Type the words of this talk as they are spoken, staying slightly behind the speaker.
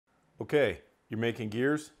Okay, you're making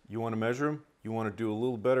gears, you want to measure them, you want to do a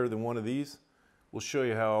little better than one of these. We'll show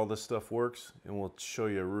you how all this stuff works, and we'll show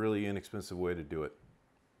you a really inexpensive way to do it.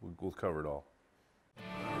 We'll cover it all.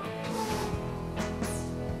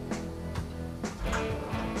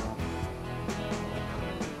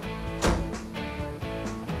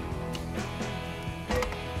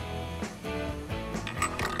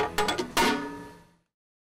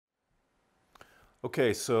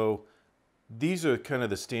 Okay, so these are kind of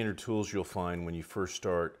the standard tools you'll find when you first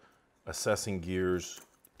start assessing gears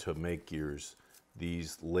to make gears.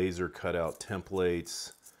 These laser cutout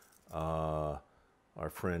templates. Our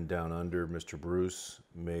friend down under, Mr. Bruce,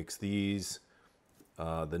 makes these.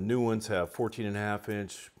 The new ones have 14.5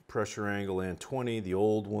 inch pressure angle and 20. The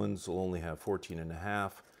old ones will only have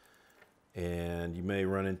 14.5. And you may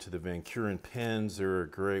run into the Van Kuren pins. They're a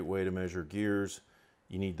great way to measure gears.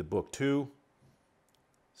 You need the book too.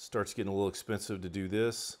 Starts getting a little expensive to do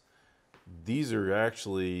this. These are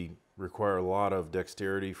actually require a lot of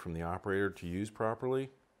dexterity from the operator to use properly.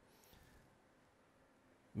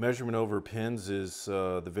 Measurement over pins is,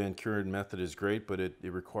 the Van Kuren method is great, but it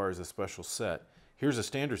requires a special set. Here's a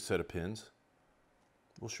standard set of pins.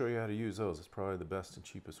 We'll show you how to use those. It's probably the best and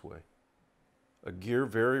cheapest way. A gear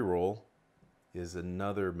vary roll is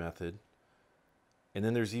another method. And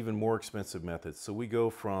then there's even more expensive methods. So we go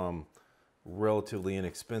from relatively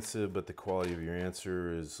inexpensive, but the quality of your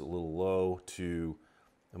answer is a little low, to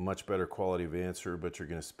a much better quality of answer, but you're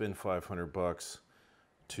going to spend $500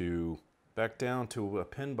 to back down to a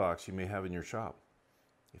pin box you may have in your shop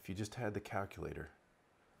if you just had the calculator.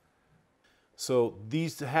 So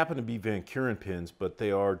these happen to be Van Kuren pins, but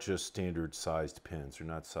they are just standard sized pins. They're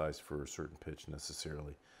not sized for a certain pitch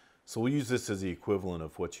necessarily. So we'll use this as the equivalent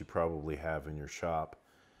of what you probably have in your shop.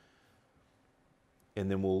 And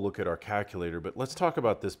then we'll look at our calculator, but let's talk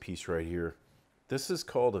about this piece right here. This is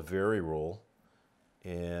called a vary roll,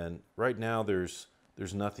 and right now there's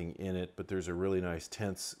nothing in it, but there's a really nice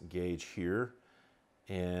tenths gauge here.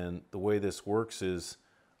 And the way this works is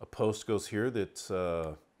a post goes here that's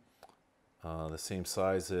the same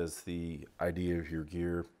size as the idea of your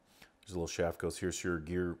gear. There's a little shaft goes here, so your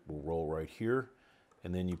gear will roll right here.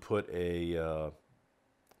 And then you put a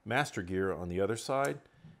master gear on the other side,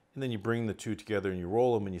 and then you bring the two together and you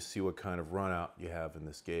roll them and you see what kind of run out you have in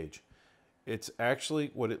this gauge. It's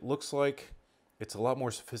actually what it looks like. It's a lot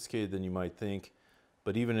more sophisticated than you might think,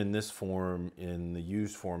 but even in this form, in the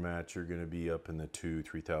used format, you're going to be up in the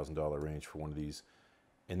 $2,000–3,000 range for one of these.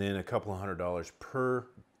 And then a couple of $100 per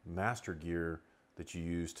master gear that you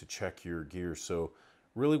use to check your gear. So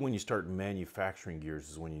really when you start manufacturing gears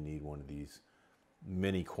is when you need one of these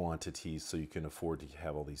many quantities so you can afford to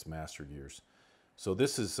have all these master gears. So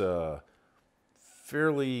this is a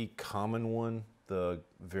fairly common one, the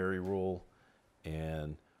vary roll.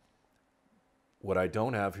 And what I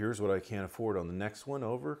don't have here is what I can't afford. On the next one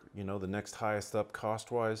over, you know, the next highest up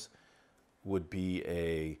cost-wise would be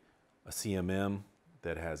a CMM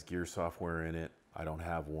that has gear software in it. I don't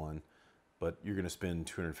have one, but you're going to spend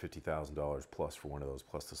 $250,000 plus for one of those,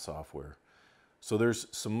 plus the software. So there's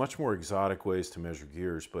some much more exotic ways to measure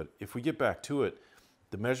gears, but if we get back to it,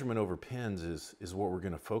 the measurement over pins is what we're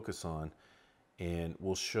going to focus on, and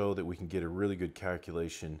we'll show that we can get a really good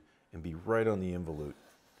calculation and be right on the involute.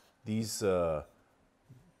 These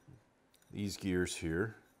gears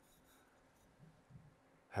here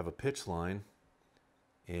have a pitch line,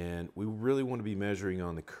 and we really want to be measuring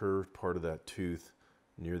on the curved part of that tooth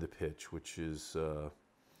near the pitch, which is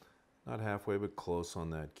not halfway but close on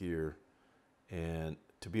that gear. And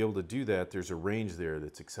to be able to do that, there's a range there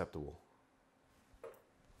that's acceptable.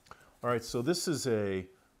 All right, so this is a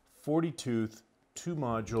 40-tooth,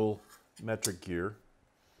 2-module metric gear,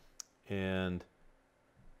 and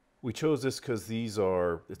we chose this because these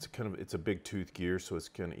are, it's a big tooth gear, so it's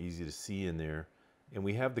kind of easy to see in there, and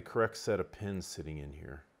we have the correct set of pins sitting in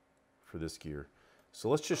here for this gear. So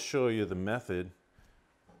let's just show you the method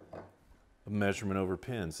of measurement over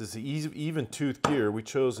pins. This is an even tooth gear. We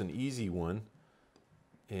chose an easy one,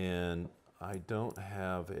 and I don't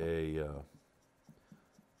have a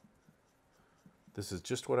this is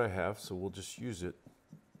just what I have, so we'll just use it.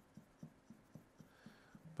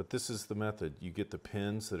 But this is the method. You get the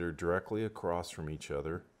pins that are directly across from each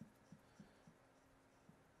other.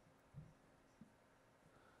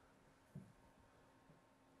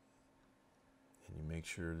 And you make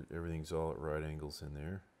sure that everything's all at right angles in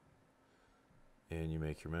there. And you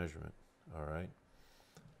make your measurement. All right.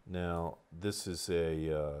 Now, this is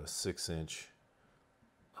a 6-inch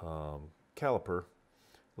caliper.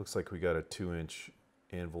 Looks like we got a 2-inch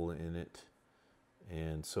anvil in it,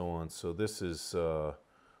 and so on. So this is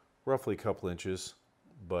roughly a couple inches,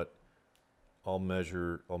 but I'll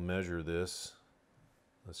measure this.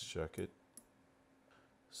 Let's check it.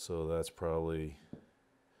 So that's probably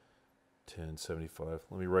 1075.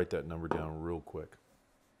 Let me write that number down real quick.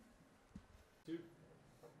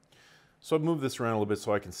 So I've moved this around a little bit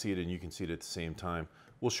so I can see it and you can see it at the same time.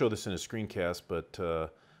 We'll show this in a screencast, but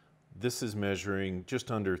this is measuring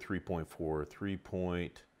just under 3.4,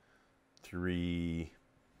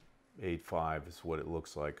 3.385 is what it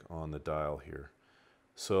looks like on the dial here.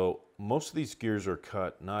 So most of these gears are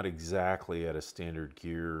cut not exactly at a standard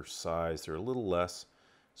gear size. They're a little less.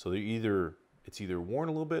 So it's either worn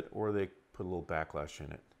a little bit or they put a little backlash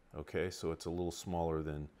in it. Okay, so it's a little smaller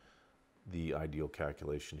than the ideal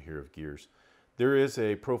calculation here of gears. There is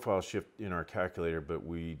a profile shift in our calculator, but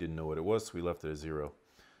we didn't know what it was, so we left it at 0.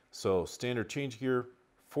 So standard change gear,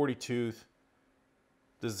 40 tooth.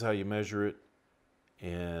 This is how you measure it,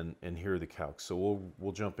 and here are the calcs. So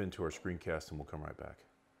we'll jump into our screencast and we'll come right back.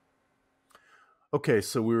 Okay,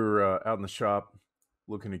 so we were out in the shop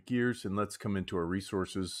looking at gears, and let's come into our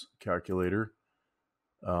resources calculator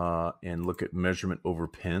and look at measurement over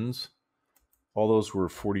pins. All those were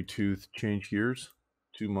 40 tooth change gears,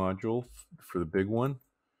 2 module for the big one.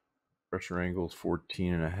 Pressure angle is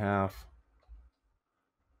 14.5.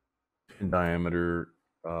 Pin diameter,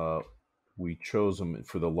 we chose them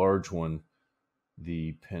for the large one.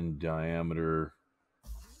 The pin diameter,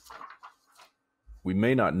 we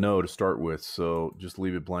may not know to start with, so just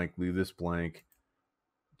leave it blank. Leave this blank.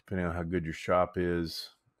 Depending on how good your shop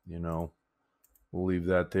is, you know, we'll leave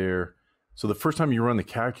that there. So the first time you run the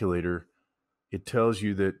calculator, it tells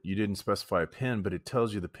you that you didn't specify a pin, but it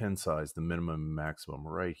tells you the pin size, the minimum and maximum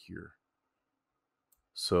right here.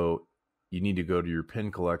 So you need to go to your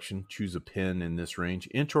pin collection, choose a pin in this range.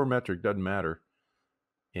 Inch or metric, doesn't matter.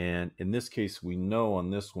 And in this case, we know on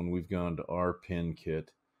this one, we've gone to our pin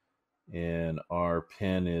kit, and our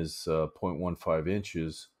pin is 0.15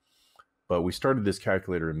 inches. But we started this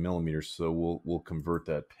calculator in millimeters, so we'll convert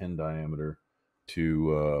that pin diameter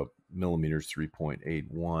to millimeters,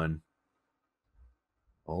 3.81.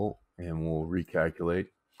 Oh, and we'll recalculate.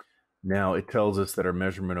 Now it tells us that our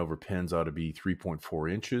measurement over pins ought to be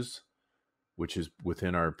 3.4 inches, which is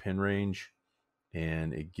within our pin range,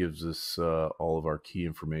 and it gives us all of our key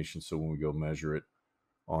information, so when we go measure it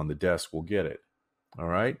on the desk, we'll get it. All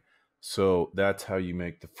right, so that's how you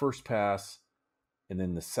make the first pass, and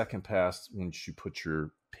then the second pass, once you put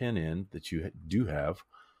your pin in that you do have,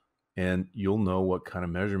 and you'll know what kind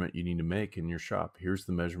of measurement you need to make in your shop. Here's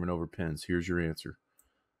the measurement over pins. Here's your answer.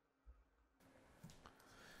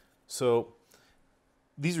 So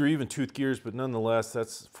these are even tooth gears, but nonetheless,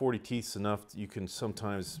 that's 40 teeths enough. You can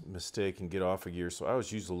sometimes mistake and get off a gear. So I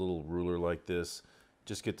always use a little ruler like this.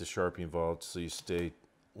 Just get the Sharpie involved so you stay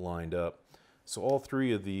lined up. So all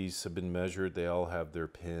 3 of these have been measured. They all have their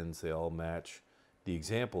pins. They all match the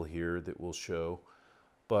example here that we'll show.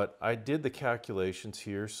 But I did the calculations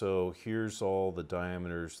here. So here's all the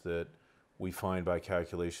diameters that we find by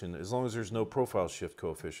calculation, as long as there's no profile shift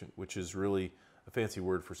coefficient, which is really a fancy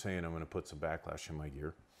word for saying I'm going to put some backlash in my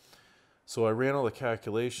gear. So I ran all the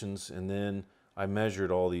calculations, and then I measured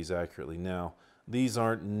all these accurately. Now, these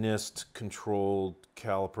aren't NIST controlled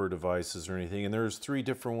caliper devices or anything, and there's 3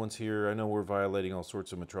 different ones here. I know we're violating all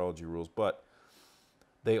sorts of metrology rules, but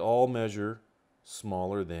they all measure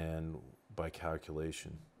smaller than by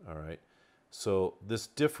calculation. All right, so this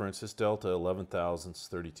difference, this delta, 11 thousandths,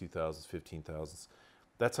 32 thousandths, 15 thousandths,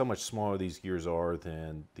 that's how much smaller these gears are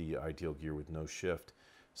than the ideal gear with no shift.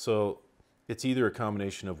 So it's either a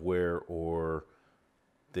combination of wear or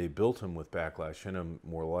they built them with backlash in them,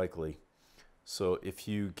 more likely. So if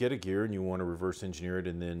you get a gear and you want to reverse engineer it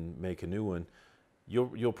and then make a new one,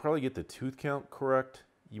 you'll probably get the tooth count correct.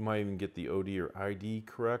 You might even get the OD or ID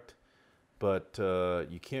correct, but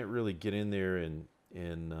you can't really get in there and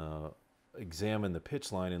examine the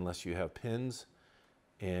pitch line unless you have pins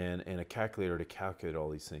and a calculator to calculate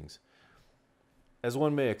all these things. As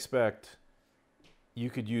one may expect,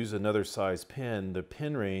 you could use another size pin. The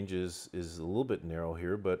pin range is a little bit narrow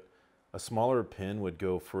here, but a smaller pin would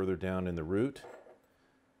go further down in the root,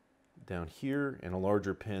 down here, and a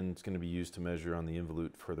larger pin is going to be used to measure on the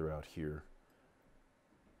involute further out here.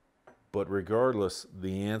 But regardless,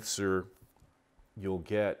 the answer you'll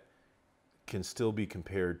get can still be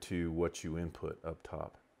compared to what you input up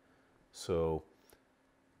top. So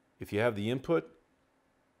if you have the input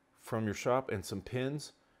from your shop and some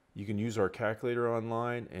pins, you can use our calculator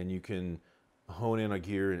online and you can hone in a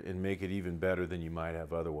gear and make it even better than you might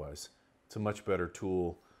have otherwise. It's a much better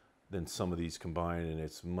tool than some of these combined, and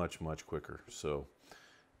it's much, much quicker. So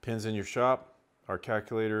pins in your shop, our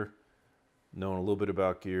calculator, knowing a little bit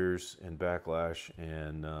about gears and backlash,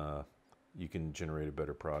 and you can generate a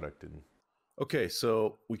better product. And okay,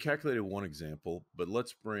 so we calculated one example, but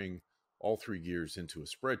let's bring all three gears into a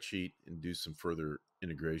spreadsheet and do some further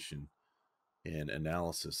integration and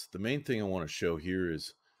analysis. The main thing I want to show here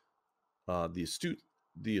is the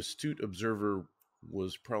astute observer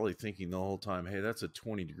was probably thinking the whole time, hey, that's a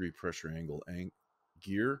 20-degree pressure angle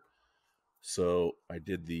gear. So I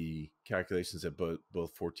did the calculations at both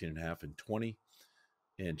 14.5 and 20.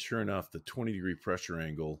 And sure enough, the 20-degree pressure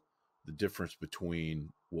angle, the difference between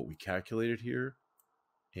what we calculated here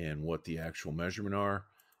and what the actual measurement are,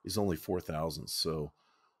 is only 4 thousandths. So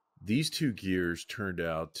these two gears turned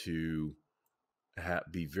out to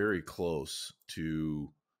be very close to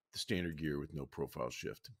the standard gear with no profile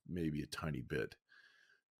shift, maybe a tiny bit.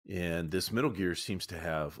 And this middle gear seems to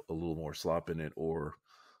have a little more slop in it, or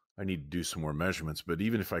I need to do some more measurements. But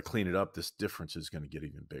even if I clean it up, this difference is going to get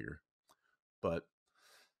even bigger. But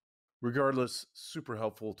regardless, super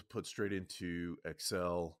helpful to put straight into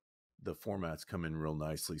Excel. The formats come in real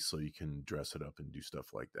nicely, so you can dress it up and do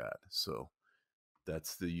stuff like that. So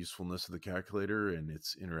that's the usefulness of the calculator and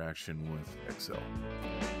its interaction with Excel.